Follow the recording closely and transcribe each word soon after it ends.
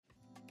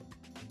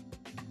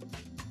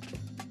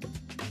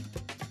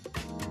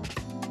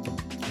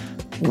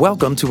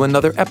Welcome to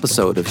another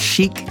episode of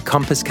Chic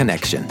Compass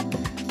Connection.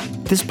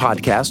 This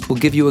podcast will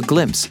give you a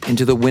glimpse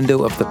into the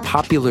window of the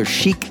popular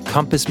Chic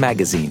Compass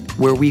magazine,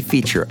 where we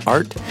feature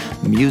art,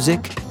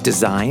 music,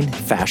 design,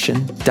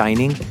 fashion,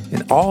 dining,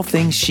 and all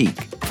things chic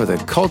for the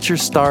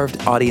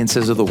culture-starved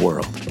audiences of the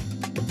world.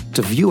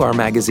 To view our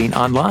magazine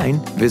online,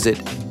 visit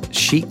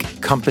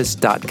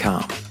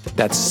chiccompass.com.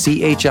 That's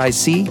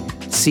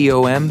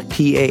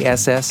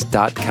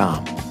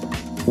chiccompass.com.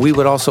 We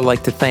would also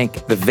like to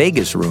thank the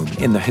Vegas Room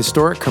in the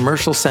historic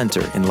Commercial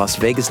Center in Las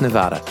Vegas,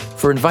 Nevada,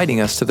 for inviting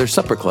us to their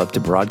supper club to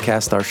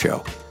broadcast our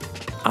show.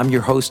 I'm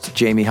your host,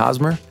 Jamie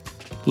Hosmer.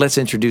 Let's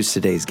introduce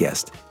today's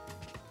guest.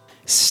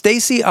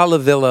 Stacy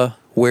Alavilla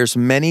wears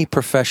many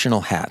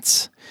professional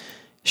hats.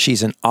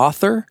 She's an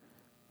author,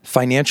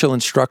 financial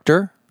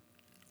instructor,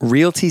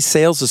 realty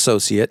sales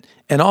associate,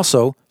 and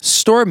also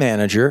store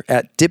manager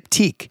at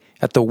Diptyque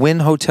at the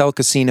Wynn Hotel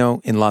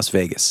Casino in Las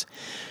Vegas.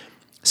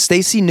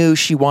 Stacy knew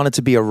she wanted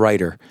to be a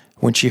writer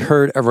when she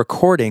heard a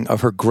recording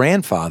of her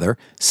grandfather,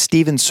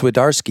 Stephen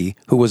Swidarski,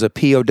 who was a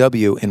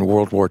POW in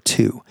World War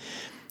II.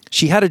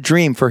 She had a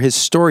dream for his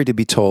story to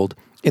be told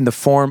in the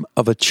form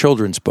of a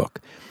children's book.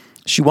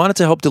 She wanted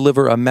to help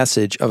deliver a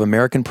message of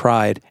American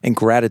pride and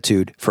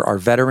gratitude for our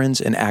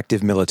veterans and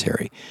active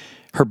military.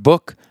 Her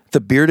book,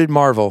 The Bearded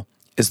Marvel,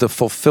 is the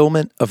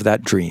fulfillment of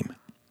that dream.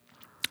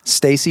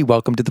 Stacy,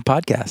 welcome to the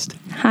podcast.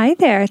 Hi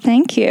there.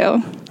 Thank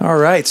you. All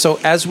right. So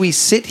as we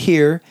sit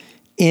here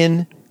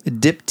in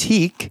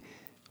Diptyque,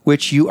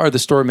 which you are the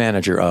store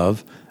manager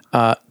of,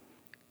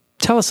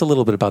 tell us a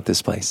little bit about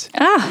this place.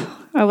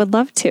 I would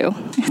love to.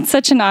 It's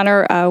such an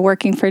honor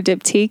working for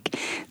Diptyque.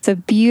 It's a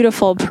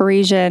beautiful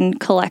Parisian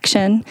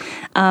collection.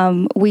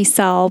 We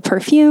sell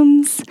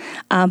perfumes,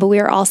 but we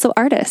are also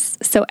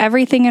artists. So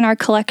everything in our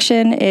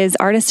collection is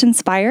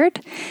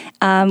artist-inspired.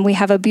 We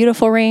have a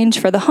beautiful range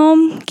for the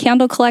home,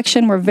 candle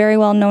collection we're very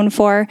well known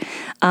for,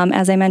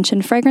 as I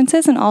mentioned,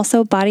 fragrances, and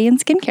also body and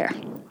skincare.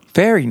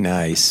 Very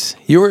nice.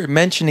 You were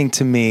mentioning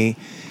to me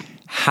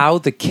how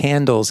the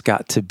candles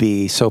got to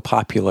be so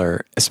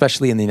popular,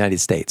 especially in the United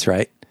States,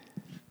 right?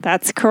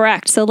 That's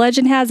correct. So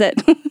legend has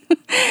it,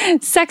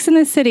 Sex and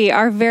the City,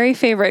 our very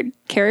favorite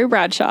Carrie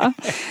Bradshaw,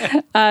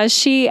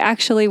 she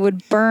actually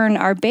would burn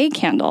our bay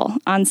candle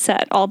on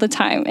set all the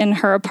time in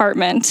her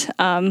apartment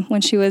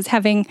when she was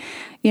having,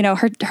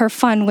 her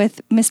fun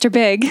with Mr.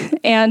 Big.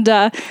 And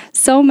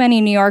so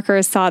many New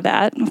Yorkers saw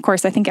that. Of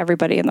course, I think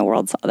everybody in the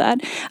world saw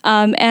that.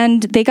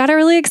 And they got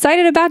really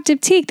excited about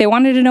Diptyque. They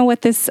wanted to know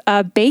what this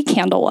bay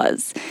candle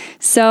was.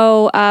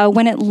 So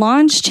when it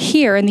launched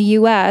here in the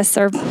U.S.,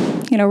 or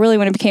really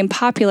when it became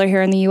popular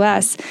here in the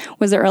U.S.,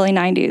 was the early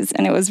 90s.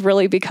 And it was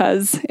really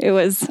because it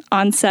was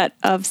on set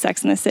of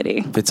Sex and the City.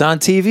 If it's on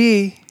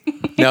TV.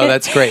 No,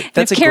 that's great.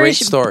 That's a great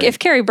story. If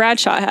Carrie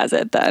Bradshaw has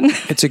it, then.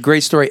 It's a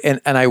great story.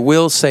 And I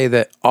will say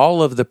that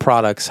all of the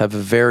products have a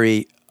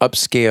very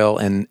upscale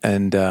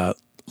and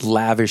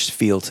lavish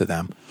feel to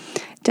them.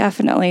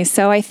 Definitely.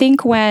 So I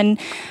think when,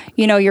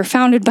 you're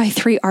founded by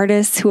three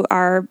artists who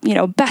are,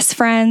 best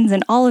friends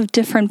and all of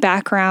different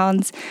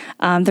backgrounds,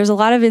 there's a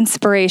lot of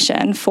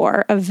inspiration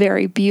for a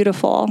very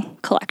beautiful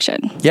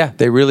collection. Yeah,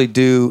 they really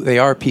do. They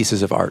are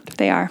pieces of art.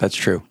 They are. That's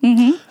true.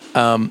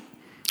 Mm-hmm.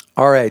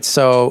 All right.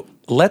 So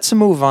let's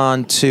move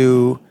on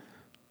to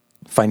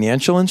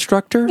financial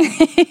instructor.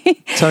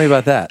 Tell me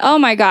about that. Oh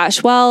my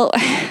gosh. Well,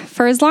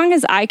 for as long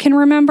as I can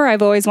remember,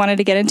 I've always wanted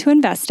to get into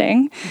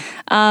investing.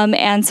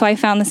 And so I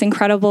found this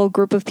incredible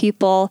group of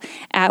people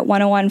at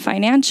 101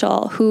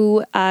 Financial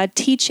who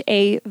teach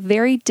a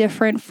very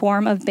different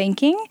form of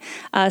banking,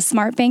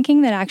 smart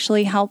banking that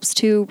actually helps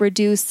to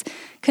reduce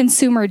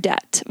consumer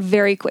debt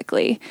very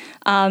quickly.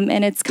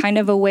 And it's kind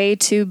of a way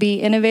to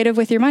be innovative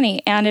with your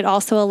money. And it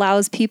also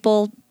allows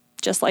people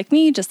just like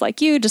me, just like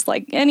you, just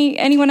like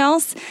anyone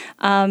else,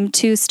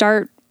 to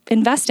start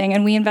investing.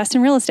 And we invest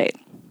in real estate.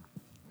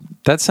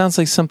 That sounds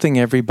like something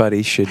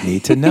everybody should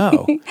need to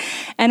know.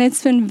 And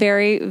it's been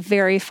very,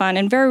 very fun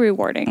and very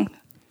rewarding.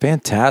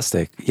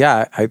 Fantastic.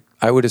 Yeah,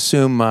 I would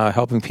assume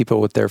helping people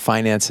with their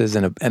finances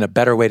and a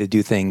better way to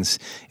do things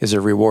is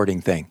a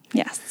rewarding thing.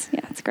 Yes.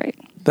 Yeah, it's great.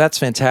 That's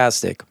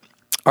fantastic.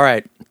 All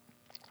right.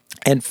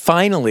 And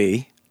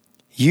finally,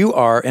 you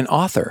are an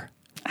author.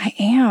 I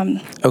am.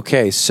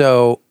 Okay,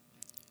 so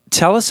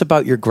tell us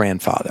about your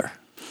grandfather.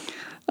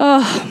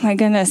 Oh, my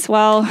goodness.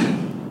 Well,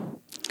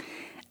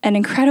 an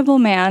incredible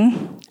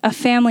man, a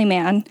family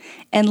man,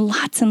 and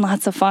lots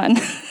of fun.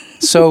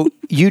 So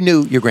you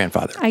knew your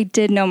grandfather? I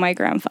did know my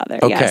grandfather.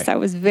 Okay. Yes, I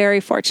was very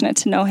fortunate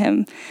to know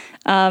him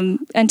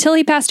until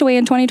he passed away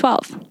in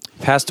 2012.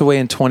 Passed away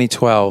in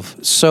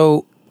 2012.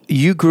 So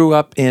you grew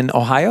up in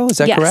Ohio, is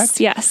that correct?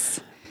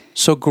 Yes.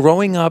 So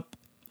growing up,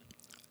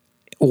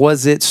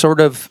 was it sort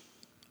of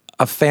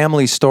a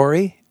family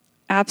story?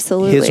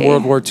 Absolutely. His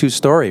World War II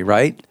story,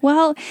 right?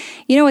 Well,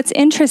 it's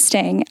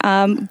interesting.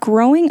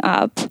 Growing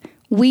up,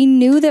 we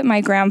knew that my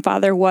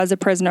grandfather was a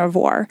prisoner of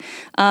war.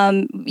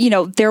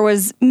 There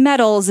was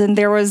medals and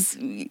there was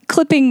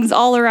clippings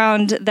all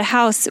around the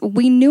house.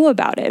 We knew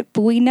about it,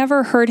 but we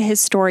never heard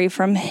his story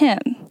from him.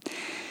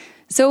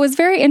 So it was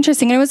very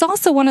interesting. And it was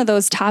also one of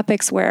those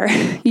topics where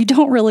you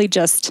don't really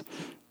just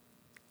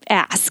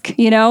ask,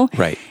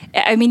 Right.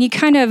 I mean,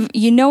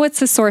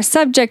 it's a sore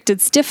subject.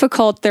 It's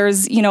difficult.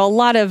 There's, a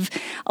lot of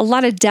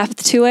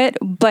depth to it,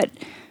 but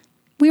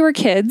we were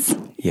kids,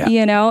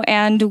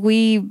 and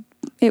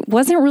it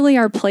wasn't really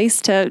our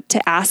place to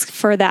ask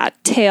for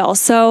that tale.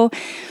 So,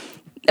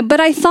 but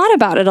I thought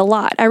about it a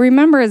lot. I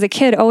remember as a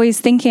kid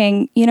always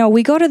thinking,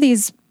 we go to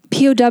these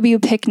POW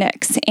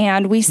picnics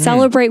and we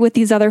celebrate with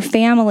these other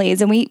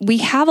families, and we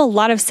have a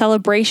lot of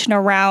celebration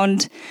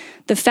around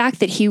the fact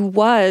that he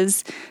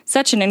was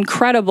such an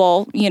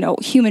incredible,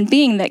 human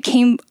being that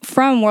came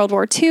from World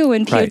War II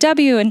and POW,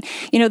 right.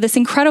 And, this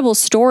incredible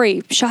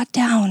story, shot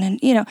down,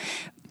 and,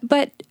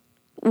 but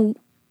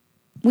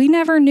we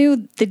never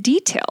knew the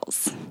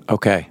details.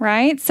 Okay.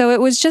 Right? So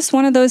it was just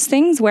one of those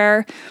things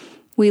where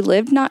we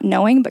lived not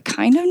knowing, but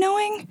kind of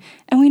knowing,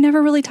 and we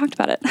never really talked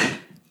about it.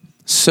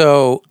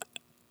 So,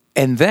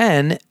 and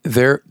then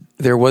there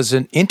was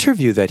an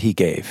interview that he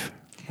gave,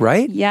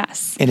 right?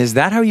 Yes. And is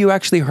that how you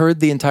actually heard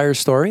the entire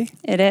story?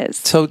 It is.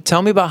 So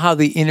tell me about how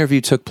the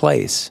interview took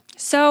place.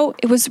 So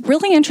it was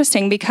really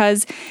interesting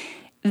because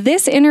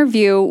this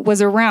interview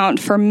was around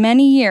for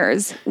many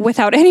years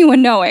without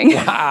anyone knowing.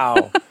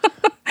 Wow.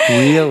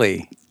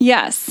 Really?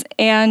 Yes.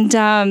 And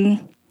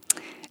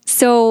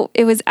so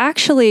it was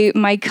actually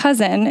my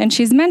cousin, and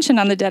she's mentioned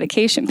on the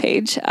dedication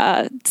page.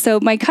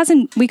 So my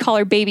cousin, we call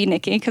her Baby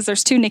Nikki because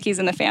there's 2 Nikkis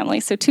in the family.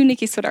 So 2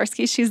 Nikki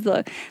Swidarski, she's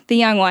the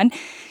young one.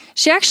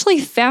 She actually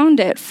found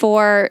it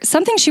for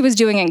something she was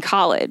doing in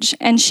college,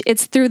 and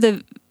it's through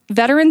the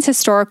Veterans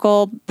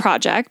Historical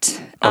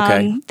Project.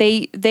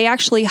 Okay. They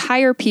actually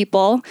hire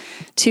people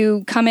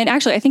to come in.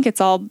 Actually, I think it's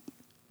all,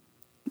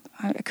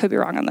 I could be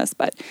wrong on this,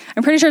 but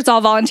I'm pretty sure it's all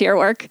volunteer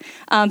work.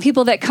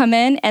 People that come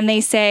in and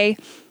they say,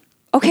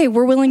 okay,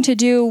 we're willing to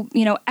do,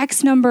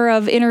 X number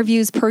of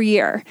interviews per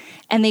year.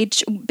 And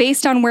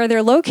based on where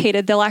they're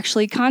located, they'll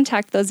actually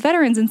contact those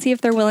veterans and see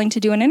if they're willing to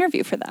do an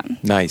interview for them.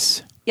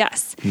 Nice.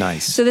 Yes.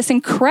 Nice. So this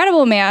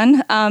incredible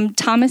man,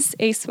 Thomas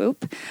A.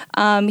 Swoop,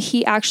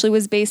 he actually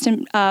was based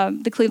in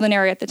the Cleveland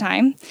area at the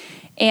time.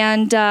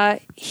 And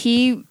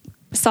he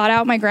sought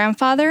out my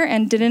grandfather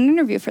and did an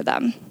interview for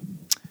them.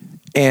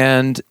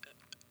 And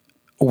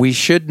we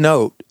should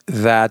note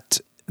that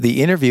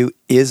the interview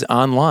is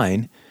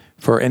online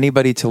for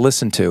anybody to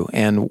listen to.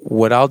 And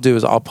what I'll do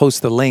is I'll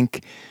post the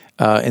link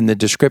in the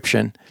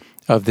description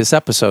of this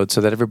episode so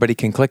that everybody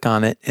can click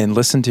on it and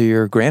listen to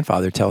your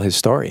grandfather tell his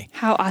story.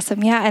 How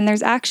awesome. Yeah. And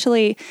there's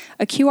actually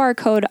a QR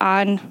code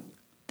on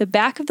the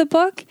back of the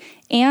book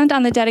and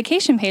on the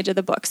dedication page of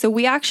the book. So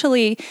we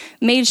actually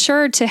made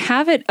sure to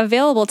have it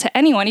available to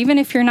anyone, even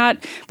if you're not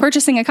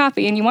purchasing a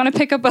copy and you want to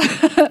pick up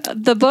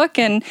the book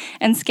and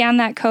scan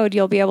that code,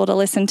 you'll be able to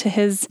listen to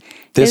his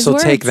This will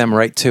words. take them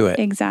right to it.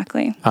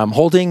 Exactly. I'm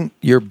holding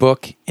your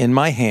book in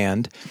my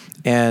hand,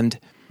 and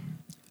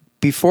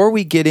before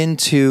we get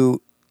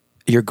into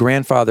your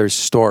grandfather's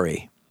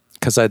story,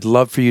 because I'd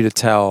love for you to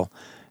tell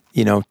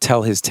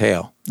his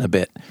tale a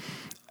bit.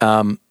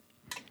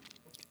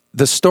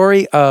 The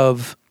story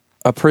of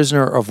a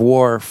prisoner of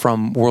war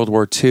from World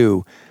War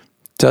II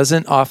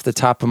doesn't, off the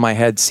top of my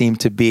head, seem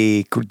to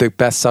be the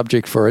best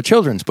subject for a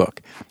children's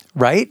book,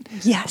 right?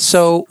 Yes.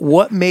 So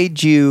what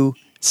made you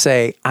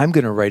say, I'm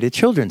going to write a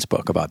children's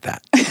book about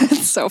that?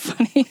 It's so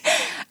funny.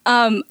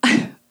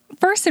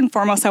 First and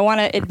foremost, I want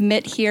to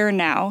admit here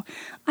now,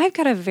 I've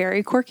got a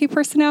very quirky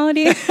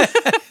personality.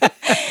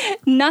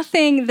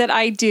 Nothing that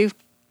I do,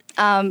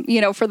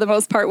 for the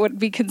most part, would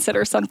be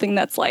considered something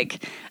that's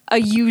like a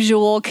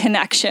usual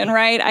connection,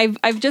 right?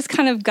 I've just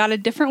kind of got a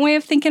different way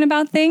of thinking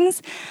about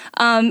things.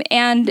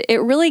 And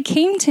it really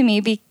came to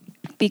me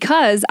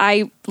because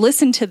I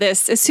listened to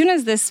this. As soon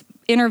as this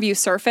interview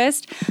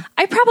surfaced,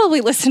 I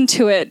probably listened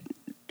to it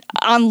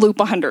on loop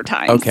 100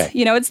 times. Okay.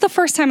 It's the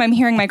first time I'm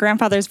hearing my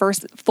grandfather's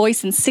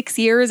voice in 6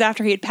 years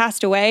after he had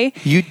passed away.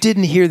 You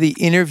didn't hear the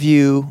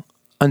interview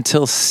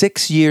until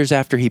 6 years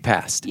after he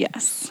passed?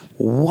 Yes.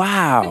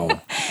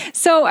 Wow.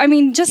 So,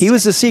 he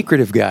was a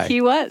secretive guy. He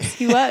was.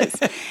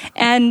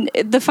 And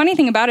the funny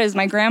thing about it is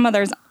my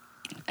grandmother's,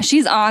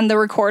 she's on the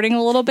recording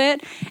a little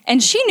bit,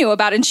 and she knew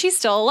about it, and she's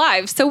still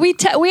alive. So we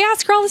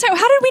ask her all the time,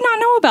 how did we not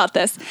know about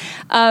this?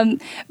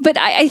 But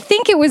I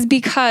think it was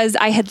because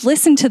I had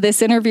listened to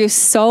this interview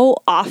so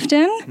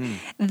often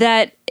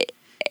that,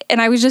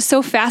 and I was just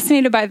so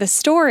fascinated by the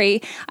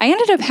story, I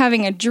ended up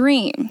having a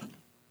dream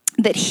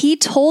that he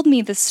told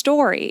me the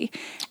story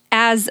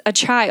as a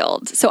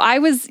child. So I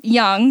was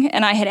young,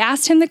 and I had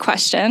asked him the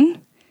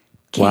question,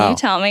 can you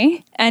tell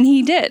me? And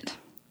he did.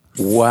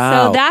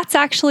 Wow. So that's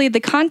actually the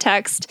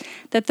context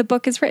that the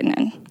book is written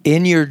in.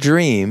 In your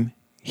dream,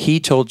 he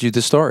told you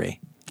the story.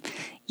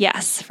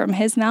 Yes, from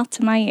his mouth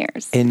to my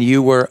ears. And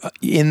you were,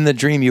 in the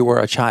dream, you were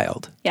a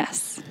child.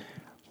 Yes.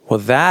 Well,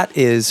 that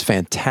is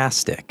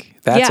fantastic.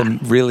 That's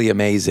really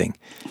amazing.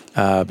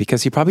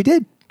 Because he probably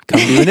did come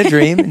to you in a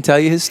dream and tell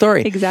you his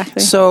story.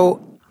 Exactly.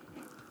 So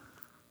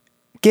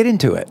Get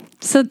into it.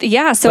 So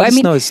Let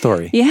us know his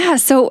story. Yeah.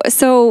 So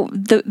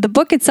the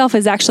book itself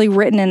is actually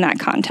written in that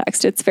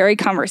context. It's very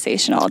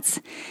conversational.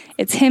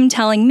 It's him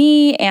telling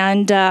me,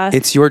 and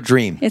it's your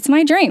dream. It's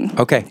my dream.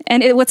 Okay.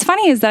 And what's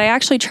funny is that I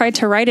actually tried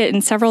to write it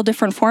in several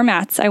different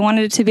formats. I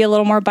wanted it to be a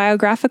little more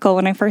biographical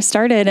when I first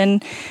started,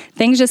 and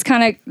things just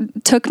kind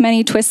of took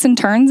many twists and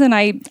turns, and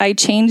I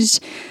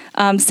changed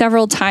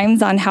several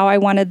times on how I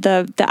wanted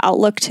the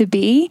outlook to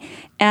be.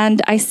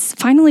 And I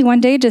finally one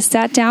day just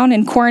sat down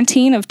in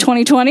quarantine of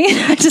 2020.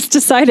 I just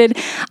decided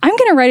I'm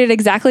going to write it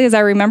exactly as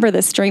I remember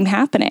this dream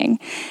happening.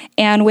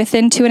 And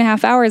within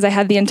 2.5 hours, I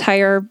had the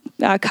entire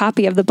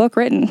copy of the book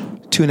written.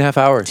 2.5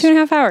 hours?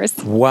 2.5 hours.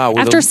 Wow.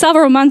 After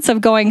several months of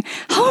going,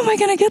 how am I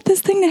going to get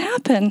this thing to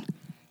happen?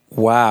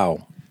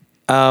 Wow.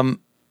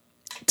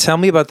 Tell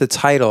me about the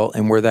title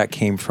and where that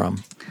came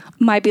from.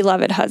 My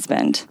Beloved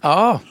Husband.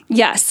 Oh.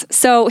 Yes.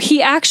 So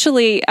he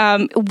actually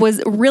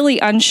was really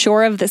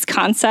unsure of this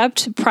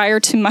concept prior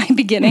to my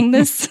beginning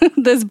this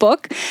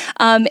book.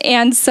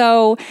 And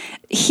so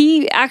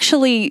he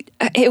actually,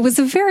 it was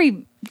a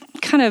very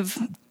kind of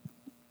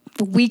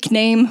weak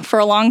name for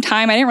a long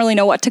time. I didn't really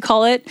know what to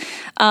call it.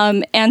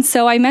 And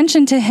so I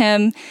mentioned to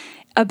him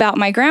about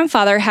my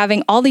grandfather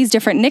having all these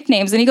different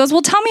nicknames. And he goes,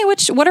 well, tell me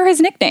what are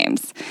his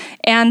nicknames?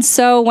 And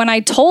so when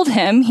I told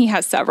him, he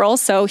has several.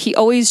 So he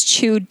always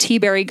chewed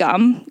tea-berry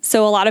gum.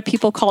 So a lot of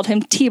people called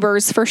him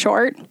T-Bers for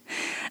short.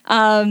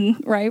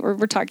 Right?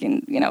 We're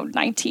talking,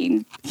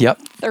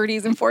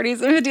 1930s and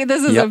 40s.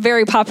 This is a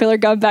very popular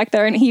gum back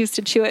there, and he used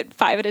to chew it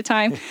 5 at a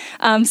time.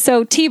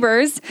 So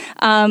T-Bers,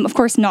 of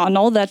course,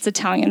 nonno, that's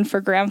Italian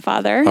for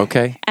grandfather.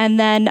 Okay. And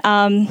then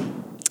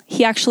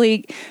he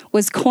actually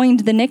was coined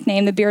the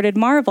nickname, the Bearded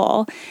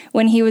Marvel,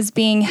 when he was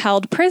being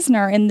held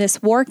prisoner in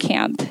this war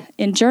camp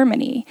in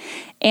Germany.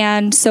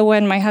 And so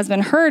when my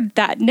husband heard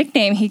that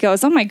nickname, he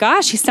goes, oh my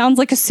gosh, he sounds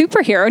like a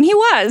superhero. And he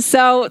was.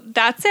 So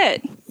that's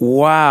it.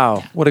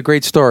 Wow. What a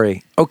great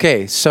story.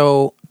 Okay.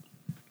 So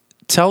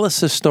tell us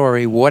the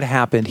story. What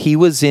happened? He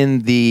was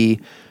in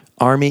the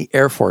Army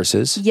Air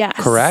Forces. Yes.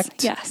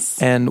 Correct?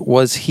 Yes. And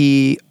was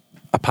he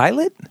a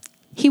pilot?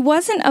 He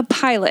wasn't a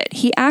pilot.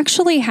 He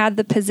actually had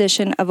the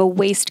position of a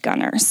waist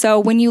gunner. So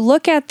when you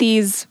look at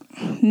these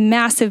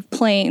massive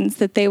planes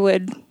that they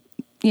would,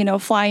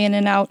 fly in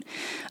and out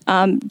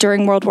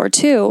during World War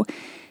II,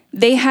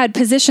 they had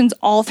positions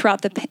all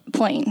throughout the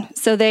plane.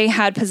 So they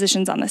had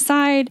positions on the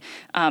side,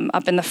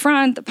 up in the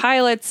front, the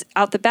pilots,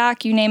 out the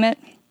back, you name it.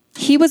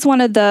 He was one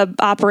of the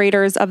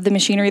operators of the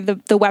machinery,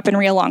 the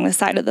weaponry along the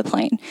side of the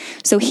plane.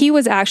 So he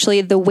was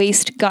actually the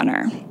waist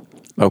gunner.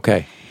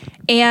 Okay.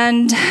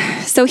 And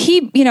so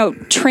he,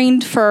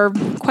 trained for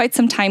quite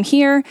some time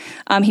here.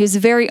 He was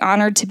very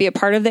honored to be a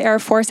part of the Air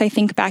Force. I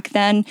think back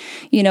then,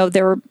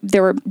 there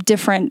were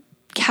different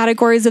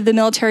categories of the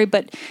military,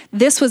 but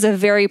this was a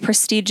very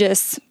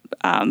prestigious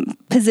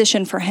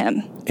position for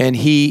him. And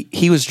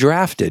he was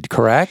drafted,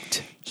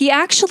 correct? He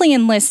actually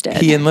enlisted.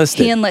 He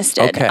enlisted.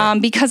 Okay.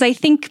 Because I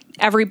think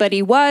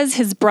everybody was.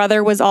 His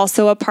brother was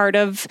also a part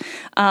of,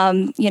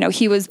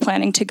 he was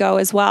planning to go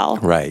as well.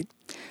 Right.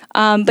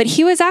 But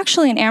he was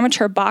actually an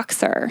amateur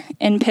boxer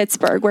in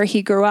Pittsburgh, where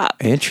he grew up.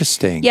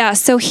 Interesting. Yeah,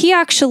 so he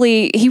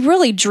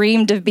really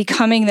dreamed of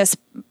becoming this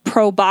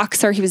pro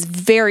boxer. He was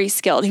very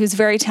skilled. He was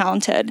very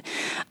talented.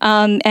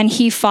 And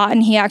he fought,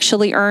 and he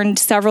actually earned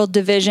several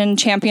division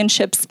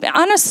championships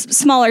on a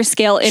smaller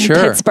scale in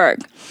Pittsburgh.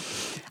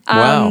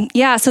 Wow.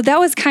 Yeah, so that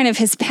was kind of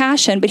his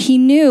passion, but he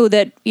knew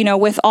that,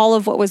 with all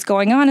of what was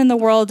going on in the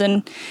world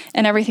and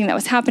everything that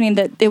was happening,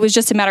 that it was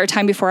just a matter of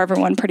time before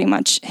everyone pretty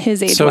much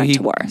his age went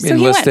to war. So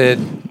enlisted,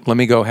 he went. Let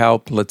me go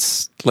help.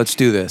 Let's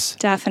do this.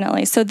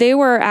 Definitely. So they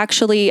were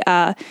actually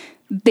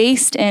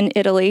based in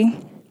Italy.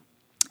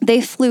 They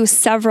flew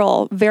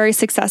several very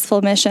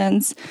successful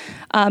missions.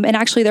 And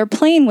actually their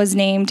plane was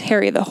named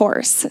Harry the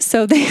Horse.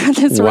 So they had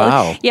this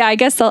I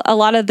guess a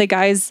lot of the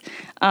guys,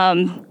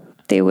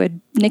 they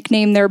would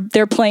nickname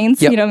their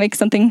planes, make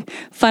something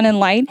fun and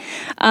light.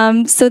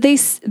 So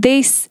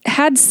they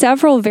had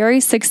several very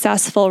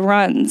successful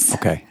runs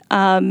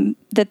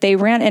that they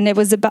ran. And it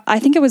was I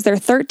think it was their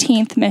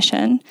 13th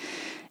mission.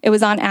 It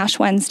was on Ash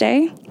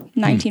Wednesday,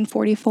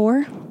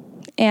 1944.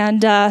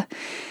 And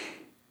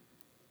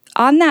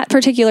on that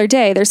particular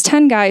day, there's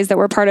 10 guys that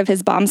were part of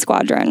his bomb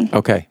squadron.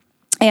 Okay.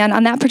 And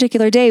on that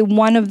particular day,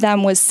 one of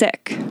them was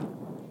sick.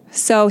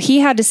 So he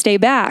had to stay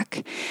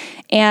back,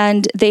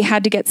 and they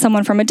had to get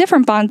someone from a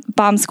different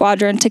bomb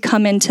squadron to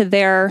come into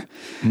their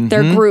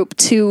group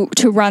to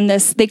run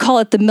this. They call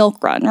it the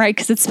milk run, right?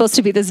 Because it's supposed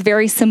to be this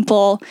very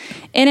simple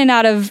in and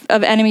out of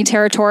enemy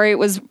territory. It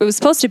was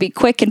supposed to be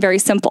quick and very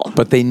simple.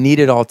 But they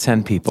needed all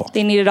 10 people.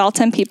 They needed all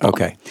 10 people.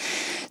 Okay.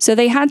 So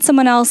they had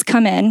someone else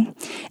come in,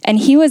 and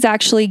he was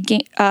actually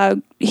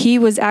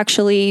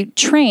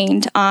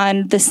trained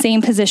on the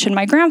same position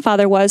my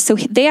grandfather was. So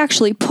they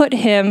actually put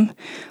him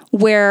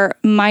where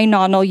my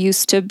nonno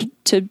used to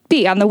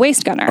be, on the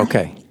waist gunner.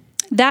 Okay.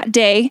 That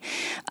day,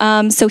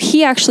 so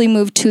he actually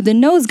moved to the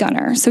nose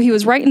gunner. So he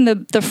was right in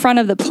the front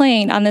of the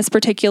plane on this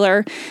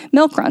particular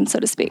milk run, so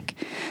to speak.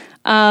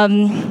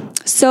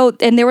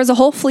 And there was a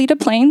whole fleet of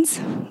planes.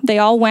 They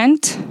all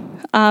went.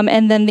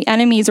 And then the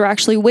enemies were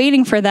actually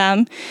waiting for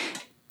them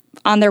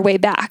on their way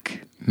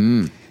back.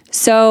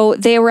 So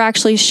they were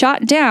actually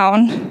shot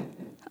down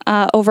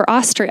over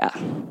Austria.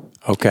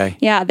 Okay.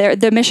 Yeah,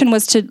 the mission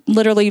was to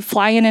literally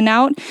fly in and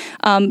out.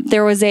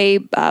 There was a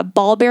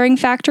ball bearing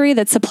factory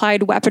that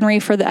supplied weaponry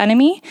for the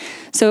enemy.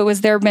 So it was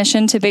their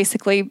mission to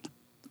basically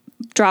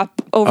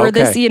drop over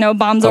this,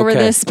 bombs over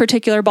this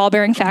particular ball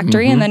bearing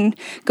factory and then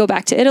go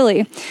back to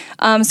Italy.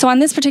 So on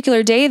this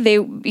particular day, they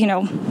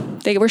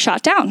were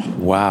shot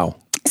down. Wow.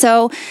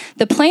 So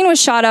the plane was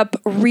shot up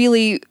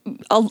really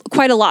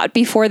quite a lot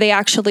before they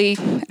actually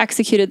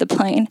executed the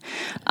plane.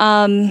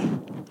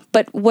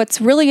 But what's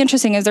really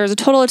interesting is there's a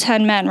total of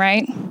 10 men,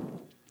 right?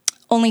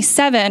 Only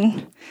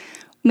 7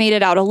 made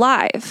it out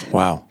alive.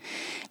 Wow.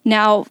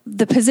 Now,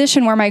 the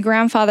position where my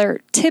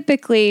grandfather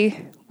typically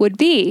would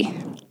be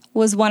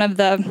was one of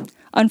the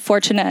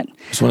unfortunate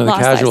It's one of the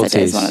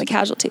casualties. One of the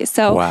casualties.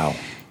 So, wow.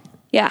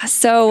 Yeah.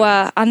 So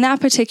on that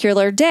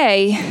particular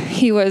day,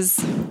 he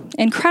was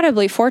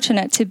incredibly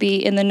fortunate to be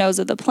in the nose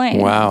of the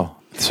plane. Wow.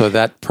 So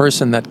that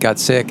person that got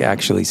sick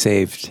actually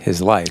saved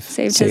his life.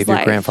 Saved your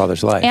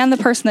grandfather's life. And the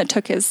person that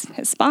took his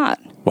spot.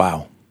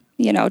 Wow.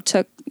 He right.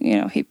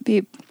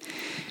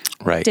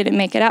 didn't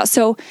make it out.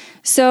 So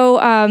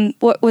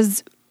what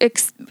was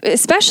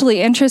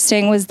especially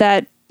interesting was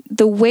that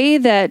the way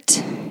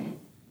that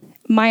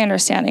my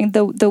understanding,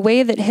 the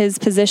way that his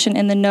position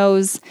in the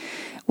nose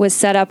was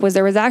set up was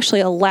there was actually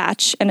a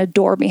latch and a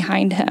door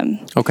behind him.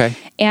 Okay.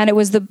 And it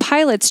was the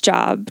pilot's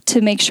job to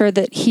make sure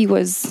that he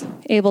was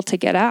able to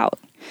get out.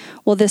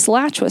 Well, this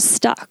latch was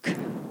stuck.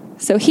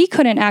 So he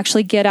couldn't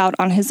actually get out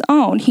on his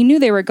own. He knew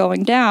they were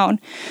going down.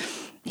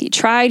 He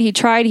tried,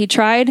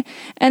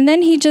 and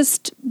then he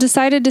just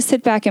decided to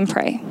sit back and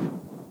pray.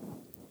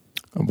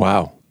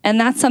 Wow. And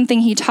that's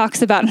something he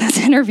talks about in this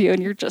interview,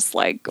 and you're just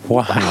like,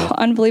 wow,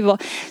 unbelievable.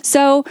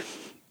 So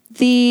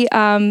the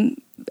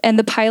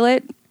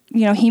pilot,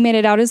 he made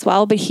it out as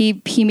well, but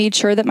he made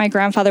sure that my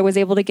grandfather was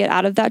able to get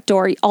out of that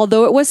door.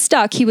 Although it was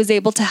stuck, he was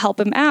able to help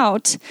him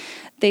out.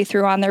 They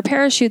threw on their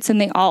parachutes and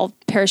they all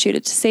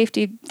parachuted to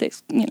safety,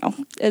 as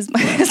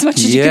much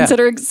as you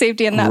consider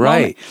safety in that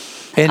moment.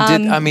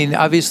 And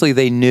obviously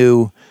they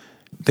knew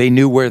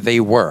where they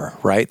were,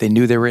 right? They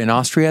knew they were in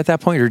Austria at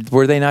that point, or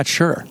were they not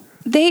sure?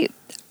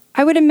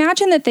 I would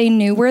imagine that they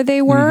knew where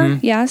they were.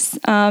 Yes.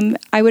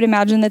 I would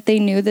imagine that they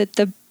knew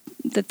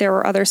that there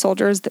were other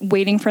soldiers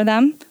waiting for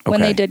them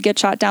when they did get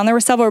shot down. There were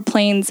several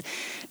planes,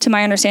 to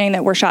my understanding,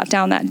 that were shot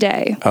down that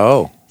day.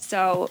 Oh.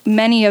 So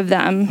many of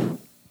them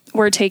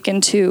were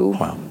taken to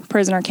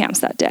prisoner camps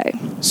that day.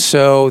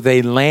 So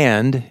they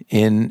land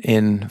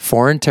in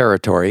foreign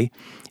territory,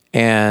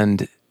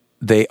 and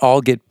they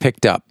all get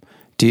picked up.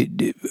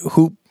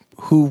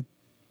 Who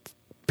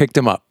picked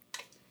them up?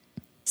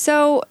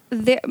 So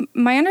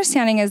my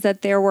understanding is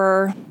that there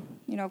were,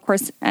 of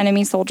course,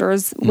 enemy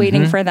soldiers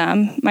waiting for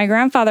them. My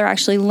grandfather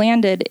actually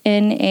landed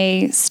in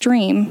a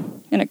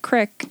stream, in a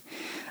creek,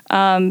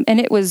 and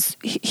it was,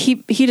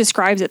 he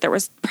describes it, there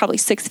was probably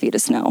 6 feet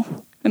of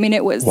snow. I mean,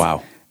 it was...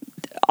 Wow.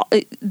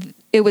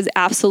 It was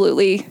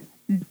absolutely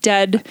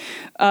dead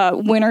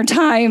winter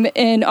time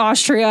in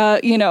Austria,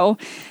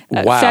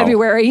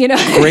 February,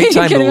 Great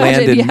time to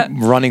land in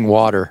running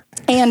water.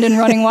 And in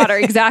running water,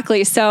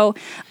 exactly. So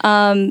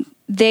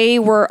they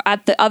were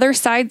at the other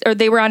side, or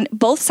they were on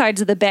both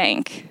sides of the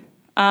bank.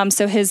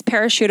 So his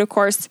parachute, of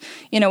course,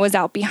 was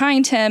out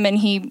behind him, and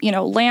he,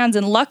 lands,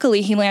 and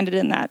luckily he landed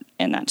in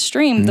that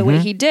stream the way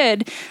he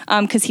did,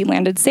 because he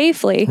landed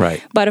safely.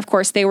 Right. But of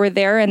course they were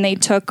there, and they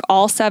took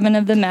all 7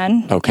 of the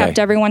men, kept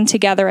everyone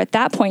together at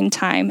that point in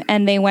time,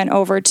 and they went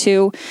over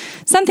to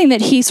something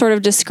that he sort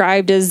of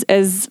described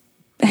as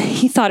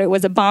he thought it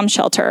was a bomb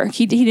shelter.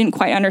 He didn't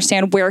quite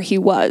understand where he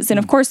was. And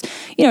of course,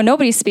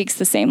 nobody speaks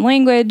the same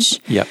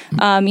language. Yep.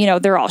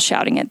 They're all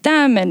shouting at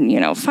them and,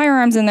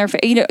 firearms in their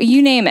face,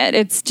 you name it.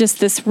 It's just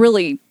this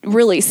really,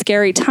 really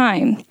scary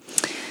time.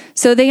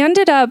 So they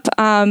ended up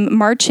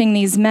marching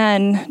these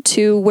men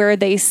to where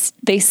they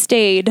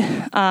stayed.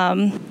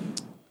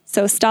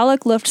 So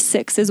Stalag Luft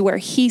 6 is where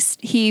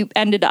he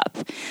ended up.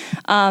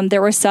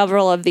 There were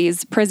several of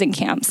these prison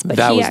camps. But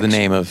that was the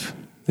name of...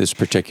 This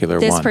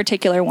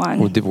particular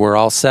one. Were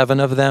all 7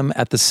 of them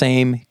at the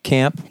same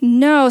camp?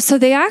 No. So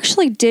they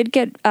actually did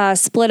get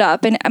split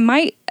up. And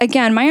my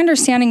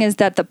understanding is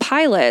that the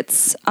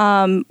pilots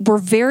were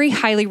very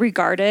highly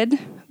regarded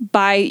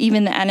by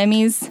even the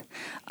enemies.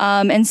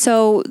 And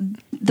so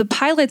the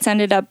pilots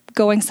ended up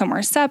going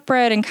somewhere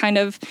separate and kind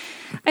of,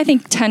 I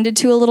think, tended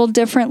to a little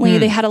differently.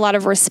 They had a lot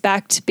of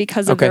respect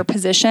because of their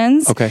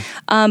positions. Okay.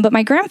 But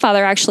my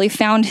grandfather actually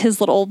found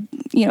his little,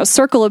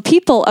 circle of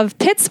people of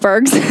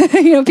Pittsburgh's,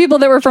 people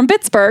that were from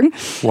Pittsburgh.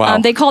 Wow.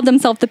 They called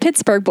themselves the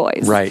Pittsburgh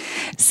Boys. Right.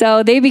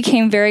 So they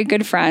became very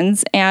good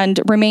friends and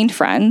remained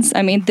friends.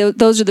 I mean,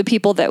 those are the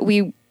people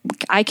that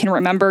I can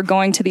remember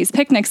going to these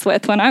picnics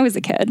with when I was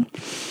a kid.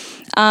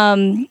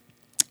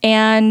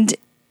 And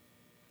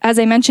as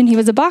I mentioned, he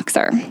was a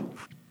boxer.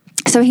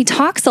 So he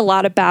talks a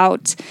lot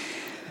about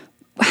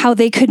how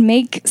they could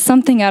make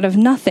something out of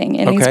nothing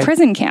in these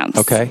prison camps.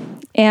 Okay.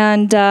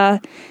 And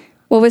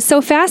what was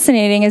so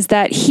fascinating is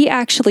that he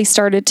actually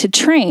started to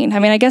train. I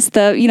mean, I guess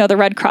the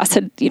Red Cross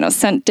had,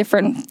 sent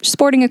different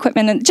sporting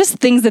equipment and just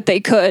things that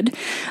they could.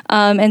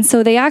 And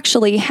so they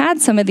actually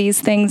had some of these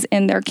things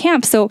in their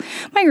camp. So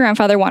my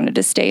grandfather wanted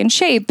to stay in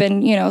shape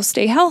and,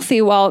 stay healthy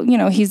while,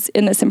 he's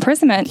in this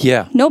imprisonment.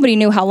 Yeah. Nobody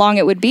knew how long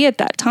it would be at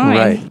that time.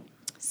 Right.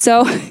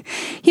 So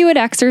he would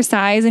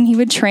exercise and he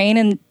would train,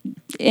 and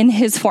in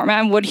his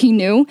format, what he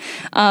knew,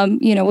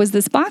 was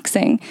this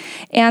boxing.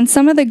 And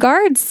some of the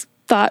guards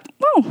thought,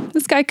 oh,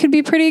 this guy could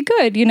be pretty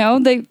good.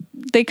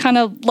 They kind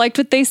of liked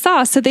what they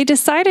saw. So they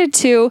decided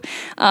to,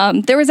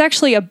 there was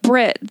actually a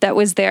Brit that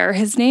was there.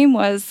 His name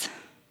was,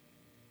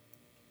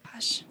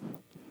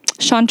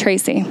 Sean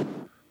Tracy.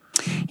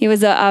 He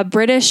was a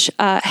British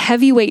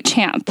heavyweight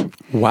champ.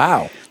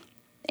 Wow.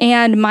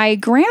 And my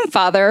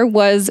grandfather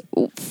was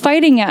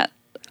fighting at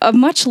a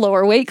much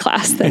lower weight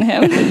class than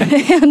him.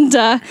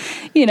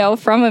 And,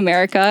 from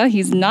America,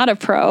 he's not a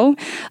pro,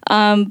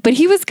 but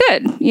he was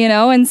good,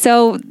 and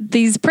so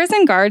these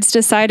prison guards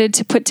decided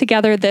to put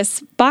together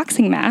this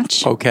boxing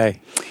match. Okay.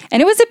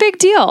 And it was a big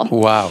deal.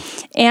 Wow.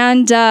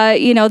 And,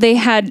 they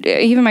had,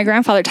 even my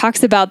grandfather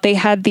talks about, they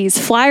had these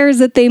flyers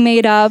that they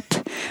made up.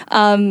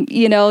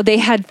 They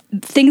had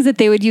things that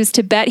they would use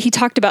to bet. He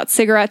talked about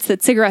cigarettes,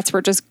 that cigarettes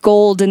were just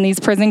gold in these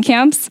prison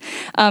camps.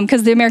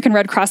 Because the American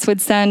Red Cross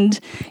would send,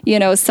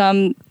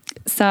 some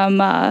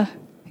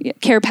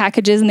care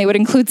packages, and they would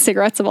include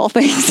cigarettes of all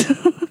things.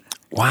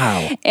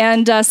 Wow.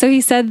 And so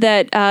he said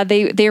that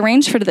they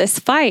arranged for this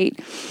fight,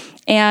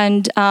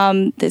 and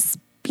this,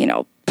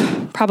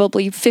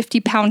 probably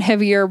 50-pound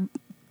heavier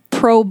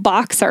pro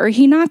boxer,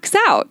 he knocks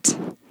out.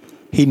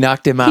 He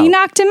knocked him out. He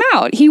knocked him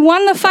out. He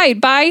won the fight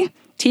by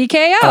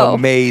TKO.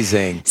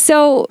 Amazing.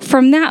 So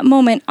from that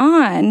moment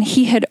on,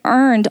 he had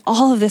earned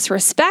all of this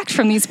respect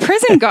from these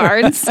prison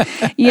guards,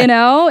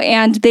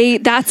 and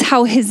that's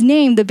how his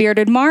name, the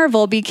Bearded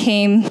Marvel,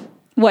 became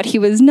what he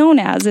was known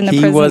as in the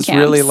prison camps. He was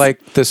really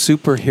like the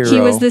superhero. He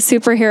was the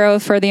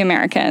superhero for the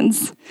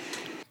Americans.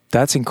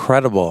 That's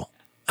incredible.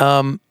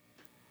 And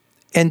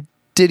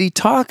did he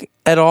talk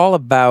at all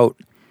about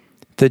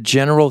the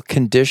general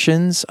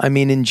conditions? I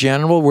mean, in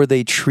general, were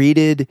they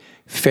treated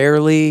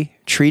fairly,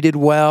 treated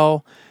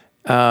well?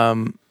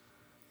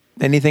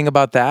 Anything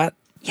about that?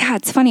 Yeah,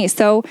 it's funny.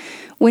 So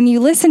when you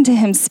listen to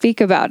him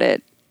speak about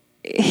it,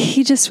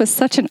 he just was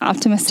such an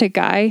optimistic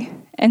guy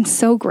and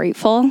so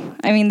grateful.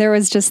 I mean, there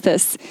was just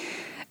this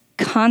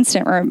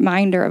constant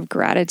reminder of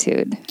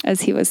gratitude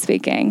as he was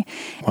speaking.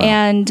 Wow.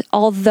 And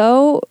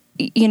although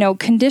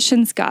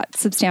conditions got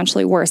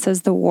substantially worse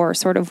as the war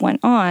sort of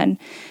went on.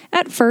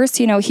 At first,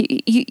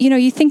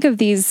 you think of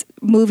these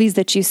movies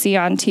that you see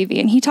on TV,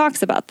 and he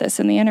talks about this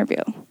in the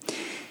interview.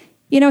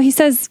 He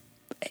says,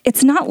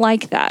 it's not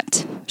like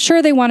that.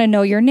 Sure, they want to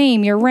know your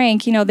name, your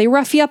rank, they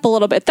rough you up a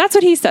little bit. That's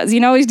what he says.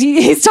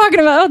 He's talking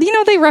about,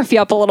 they rough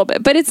you up a little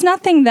bit, but it's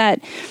nothing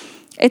that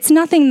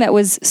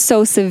was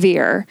so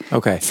severe.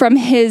 Okay. From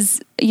his,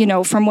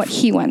 from what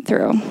he went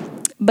through.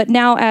 But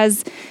now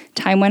as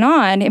time went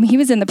on, he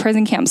was in the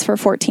prison camps for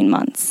 14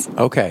 months.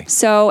 Okay.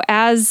 So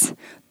as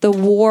the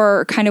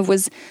war kind of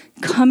was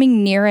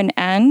coming near an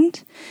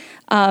end,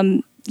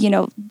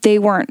 they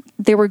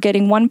were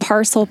getting one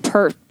parcel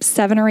per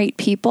 7 or 8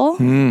 people.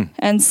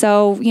 And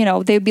so,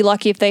 they'd be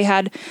lucky if they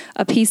had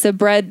a piece of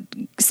bread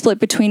split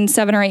between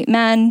 7 or 8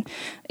 men,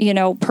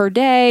 per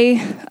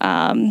day.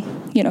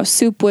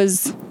 Soup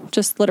was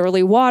just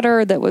literally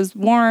water that was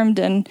warmed.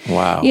 And,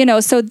 wow.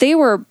 So they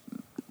were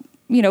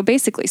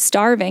basically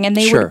starving, and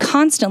they would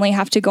constantly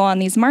have to go on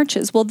these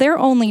marches. Well, they're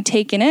only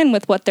taken in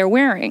with what they're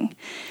wearing.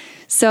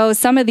 So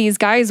some of these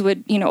guys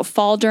would,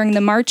 fall during the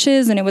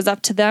marches, and it was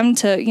up to them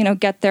to,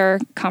 get their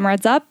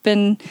comrades up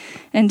and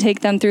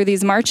take them through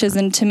these marches,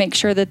 and to make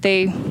sure that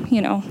they,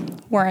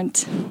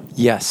 weren't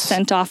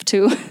sent off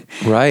to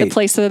the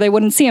place so that they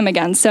wouldn't see them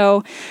again.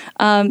 So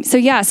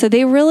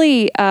they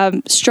really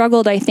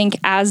struggled, I think,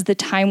 as the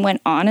time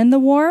went on in the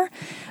war.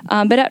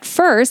 But at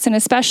first, and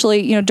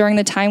especially, during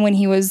the time when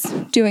he was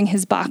doing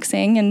his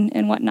boxing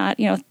and whatnot,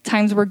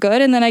 times were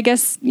good. And then I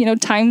guess,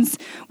 times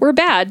were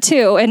bad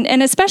too.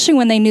 And especially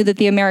when they knew that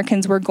the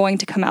Americans were going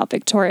to come out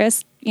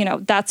victorious,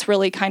 that's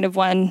really kind of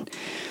when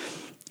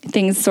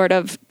things sort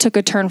of took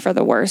a turn for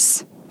the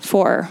worse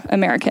for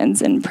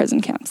Americans in prison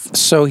camps.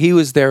 So he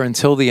was there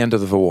until the end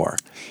of the war.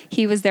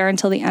 He was there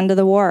until the end of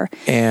the war.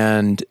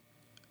 And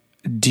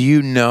do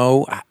you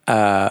know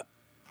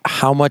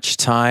how much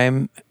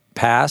time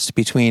passed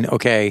between,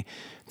 the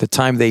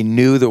time they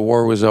knew the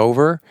war was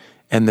over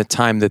and the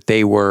time that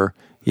they were,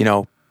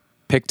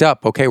 picked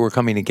up? Okay, we're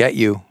coming to get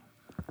you.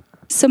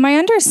 So my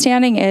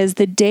understanding is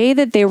the day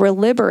that they were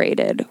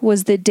liberated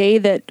was the day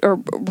that,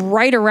 or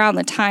right around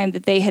the time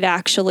that they had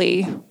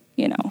actually,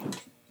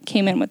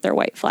 came in with their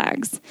white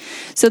flags.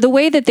 So the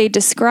way that they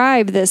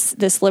describe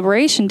this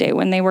liberation day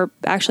when they were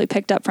actually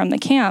picked up from the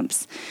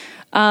camps,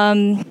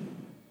 and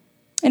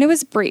it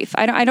was brief.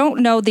 I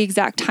don't know the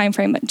exact time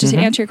frame, but just to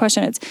answer your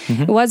question,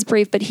 it was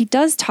brief. But he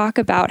does talk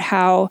about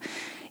how,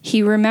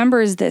 he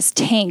remembers this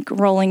tank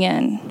rolling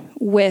in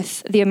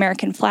with the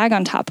American flag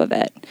on top of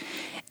it.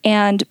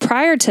 And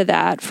prior to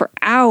that, for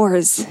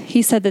hours,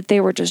 he said that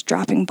they were just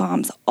dropping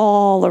bombs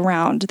all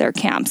around their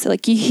camps.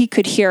 Like he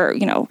could hear,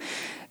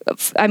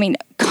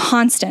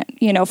 constant,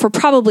 for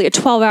probably a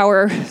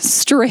 12-hour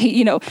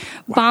straight,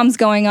 bombs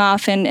going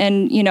off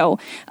and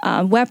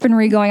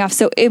weaponry going off.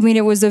 So,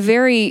 it was a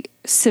very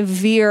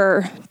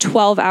severe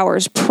 12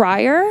 hours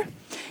prior.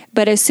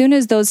 But as soon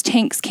as those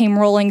tanks came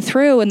rolling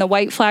through and the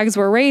white flags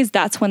were raised,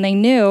 that's when they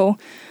knew,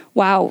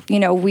 wow,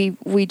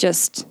 we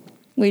just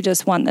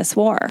won this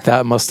war.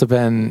 That must have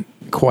been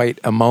quite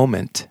a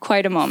moment.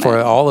 Quite a moment. For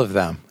all of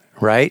them,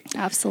 right?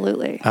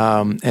 Absolutely.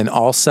 And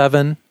all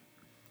 7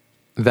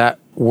 that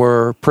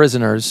were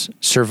prisoners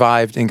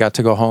survived and got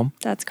to go home?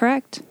 That's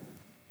correct.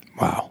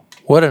 Wow.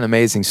 What an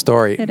amazing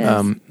story. It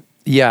is.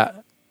 Yeah.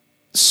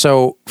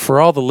 So for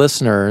all the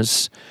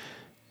listeners,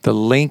 the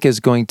link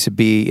is going to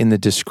be in the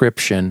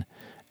description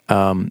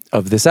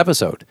of this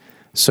episode.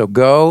 So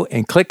go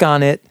and click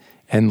on it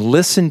and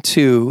listen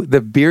to the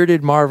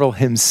bearded Marvel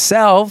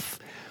himself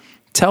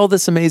tell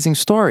this amazing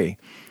story.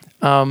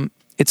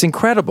 It's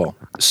incredible.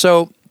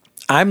 So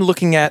I'm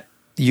looking at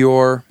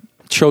your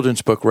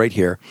children's book right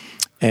here,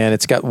 and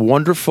it's got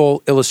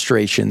wonderful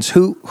illustrations.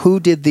 Who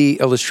did the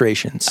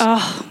illustrations?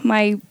 Oh,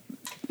 my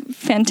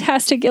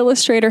fantastic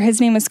illustrator. His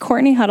name is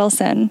Courtney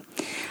Huddleston.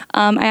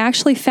 I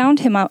actually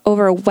found him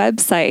over a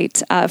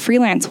website, a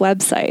freelance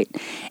website.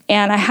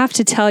 And I have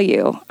to tell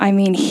you,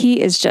 he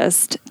is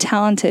just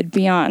talented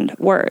beyond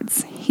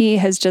words. He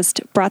has just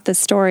brought the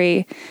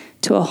story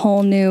to a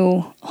whole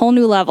new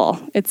level.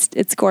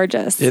 It's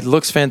gorgeous. It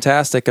looks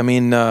fantastic.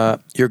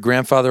 Your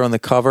grandfather on the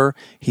cover,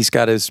 he's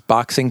got his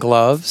boxing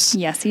gloves.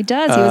 Yes, he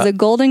does. He was a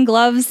Golden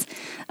Gloves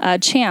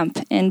champ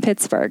in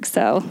Pittsburgh.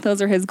 So those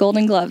are his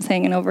Golden Gloves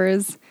hanging over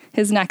his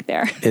neck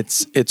there.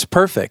 It's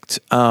perfect.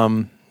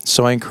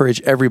 So I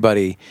encourage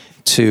everybody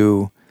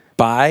to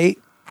buy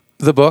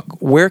the book.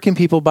 Where can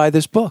people buy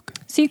this book?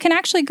 So you can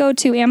actually go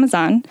to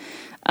Amazon.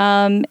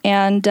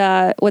 And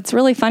what's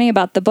really funny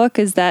about the book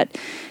is that,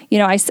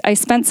 I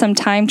spent some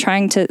time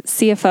trying to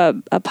see if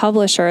a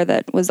publisher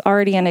that was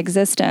already in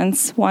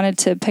existence wanted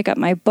to pick up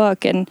my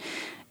book, and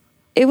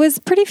it was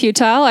pretty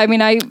futile. I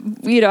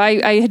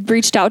had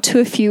reached out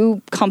to a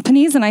few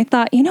companies, and I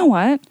thought, you know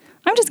what?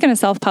 I'm just going to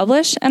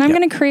self-publish, and I'm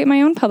going to create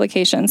my own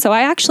publication. So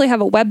I actually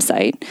have a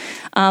website,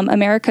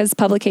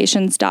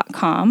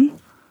 americaspublications.com.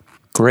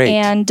 Great.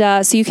 And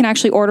so you can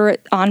actually order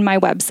it on my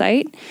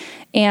website.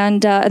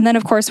 And then,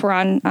 of course, we're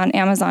on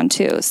Amazon,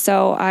 too.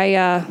 So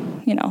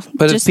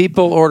But if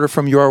people order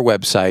from your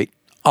website,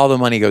 all the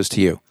money goes to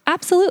you.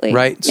 Absolutely.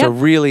 Right? Yep. So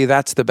really,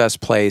 that's the best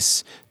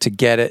place to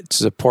get it, to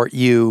support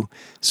you,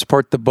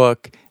 support the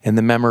book, and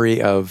the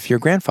memory of your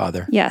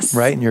grandfather. Yes.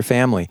 Right? And your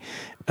family.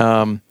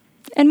 And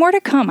more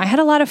to come. I had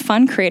a lot of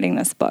fun creating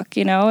this book.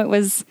 It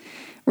was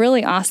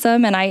really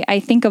awesome. And I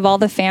think of all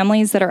the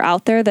families that are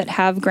out there that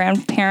have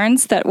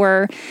grandparents that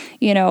were,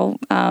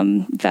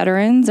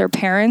 veterans or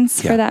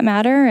parents for that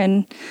matter.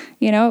 And,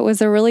 it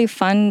was a really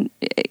fun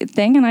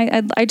thing.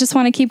 And I just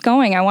want to keep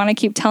going. I want to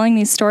keep telling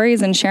these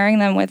stories and sharing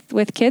them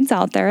with kids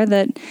out there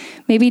that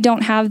maybe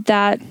don't have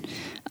that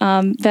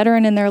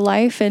veteran in their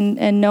life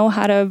and know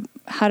how to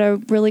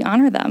really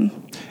honor them.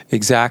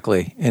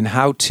 Exactly. And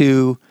how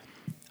to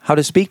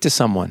speak to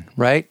someone,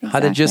 right? Exactly. How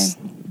to just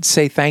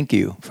say thank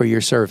you for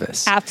your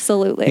service.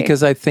 Absolutely.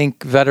 Because I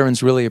think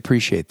veterans really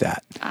appreciate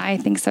that. I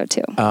think so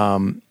too.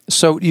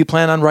 So you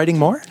plan on writing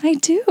more? I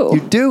do.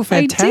 You do?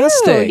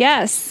 Fantastic. I do,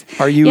 yes.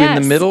 Are you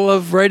in the middle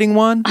of writing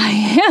one?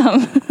 I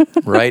am.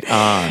 Right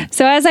on.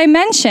 So as I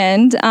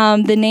mentioned,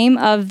 the name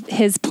of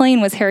his plane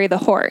was Harry the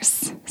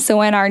Horse.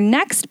 So in my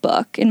next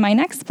book,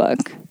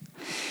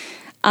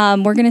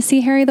 we're going to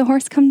see Harry the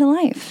Horse come to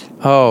life.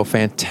 Oh,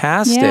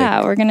 fantastic.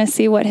 Yeah, we're going to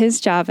see what his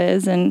job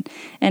is and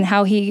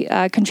how he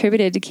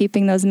contributed to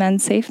keeping those men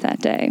safe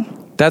that day.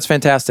 That's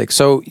fantastic.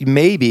 So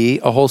maybe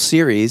a whole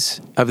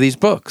series of these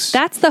books.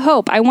 That's the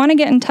hope. I want to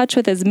get in touch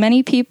with as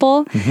many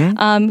people,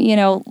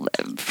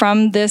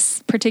 from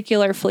this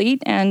particular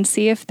fleet and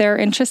see if they're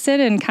interested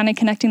in kind of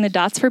connecting the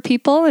dots for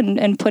people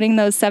and putting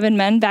those 7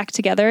 men back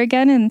together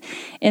again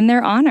in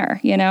their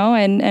honor,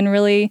 and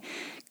really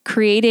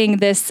creating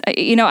this,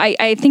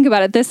 I think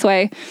about it this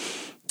way.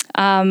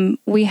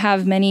 We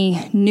have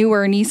many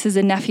newer nieces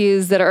and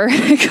nephews that are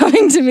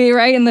coming to me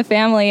right in the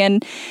family,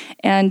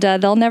 and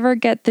they'll never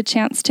get the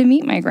chance to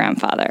meet my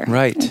grandfather.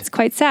 Right. It's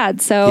quite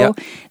sad. So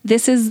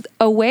this is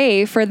a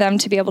way for them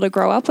to be able to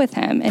grow up with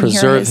him and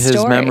preserve hear his story.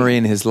 His memory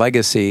and his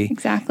legacy.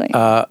 Exactly.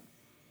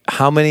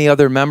 How many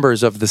other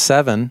members of the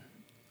 7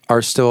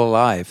 are still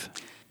alive?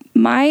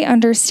 My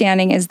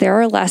understanding is there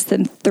are less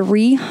than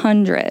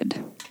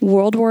 300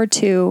 World War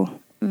II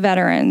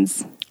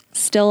veterans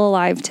still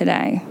alive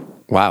today.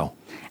 Wow.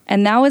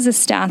 And that was a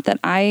stat that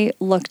I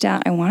looked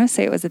at, I want to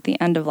say it was at the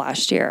end of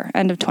last year,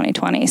 end of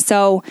 2020.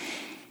 So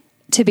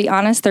to be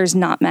honest, there's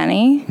not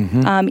many.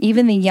 Mm-hmm.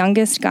 Even the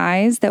youngest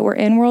guys that were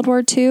in World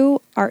War II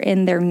are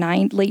in their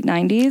late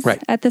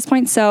 90s at this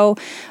point. So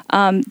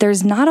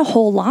there's not a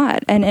whole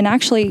lot. And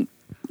actually,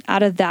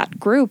 out of that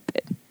group,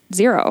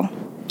 0.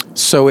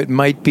 So it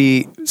might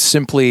be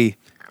simply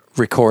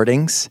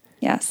recordings,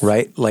 Yes.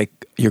 right? Like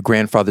your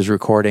grandfather's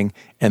recording,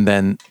 and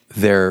then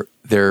their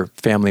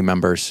family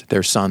members,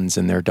 their sons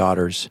and their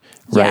daughters,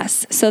 right?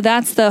 Yes. So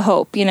that's the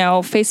hope.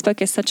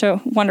 Facebook is such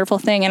a wonderful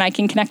thing, and I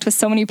can connect with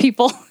so many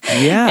people.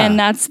 Yeah. And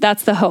that's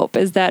the hope,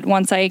 is that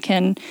once I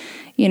can,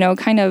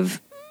 kind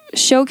of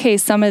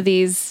showcase some of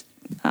these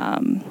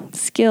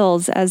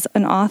skills as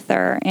an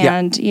author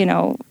and,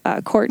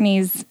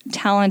 Courtney's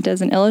talent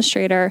as an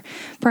illustrator,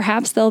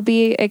 perhaps they'll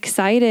be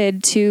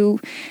excited to,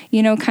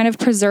 kind of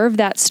preserve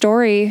that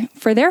story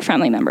for their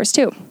family members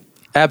too.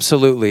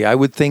 Absolutely. I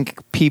would think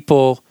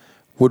people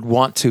would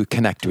want to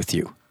connect with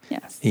you,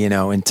 Yes.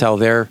 And tell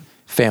their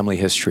family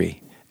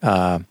history.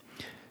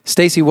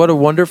 Stacy, what a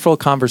wonderful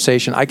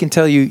conversation. I can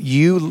tell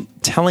you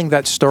telling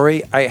that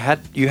story,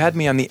 you had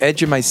me on the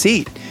edge of my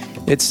seat.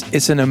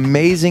 It's an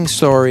amazing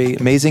story,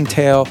 amazing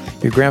tale.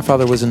 Your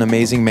grandfather was an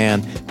amazing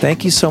man.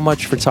 Thank you so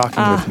much for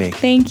talking with me.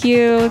 Thank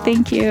you.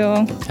 Thank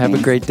you. Have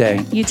a great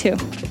day. You too.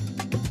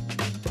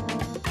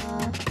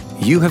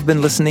 You have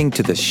been listening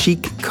to the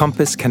Chic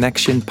Compass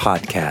Connection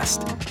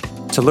podcast.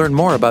 To learn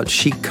more about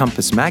Chic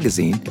Compass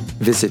magazine,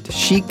 visit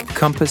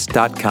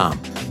chiccompass.com.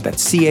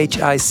 That's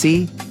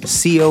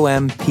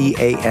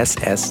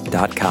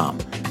ChicCompass.com.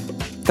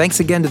 Thanks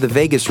again to the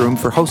Vegas Room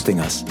for hosting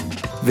us.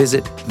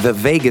 Visit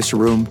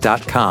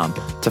thevegasroom.com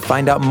to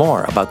find out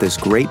more about this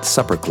great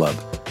supper club.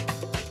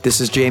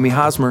 This is Jamie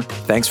Hosmer.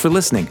 Thanks for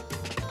listening.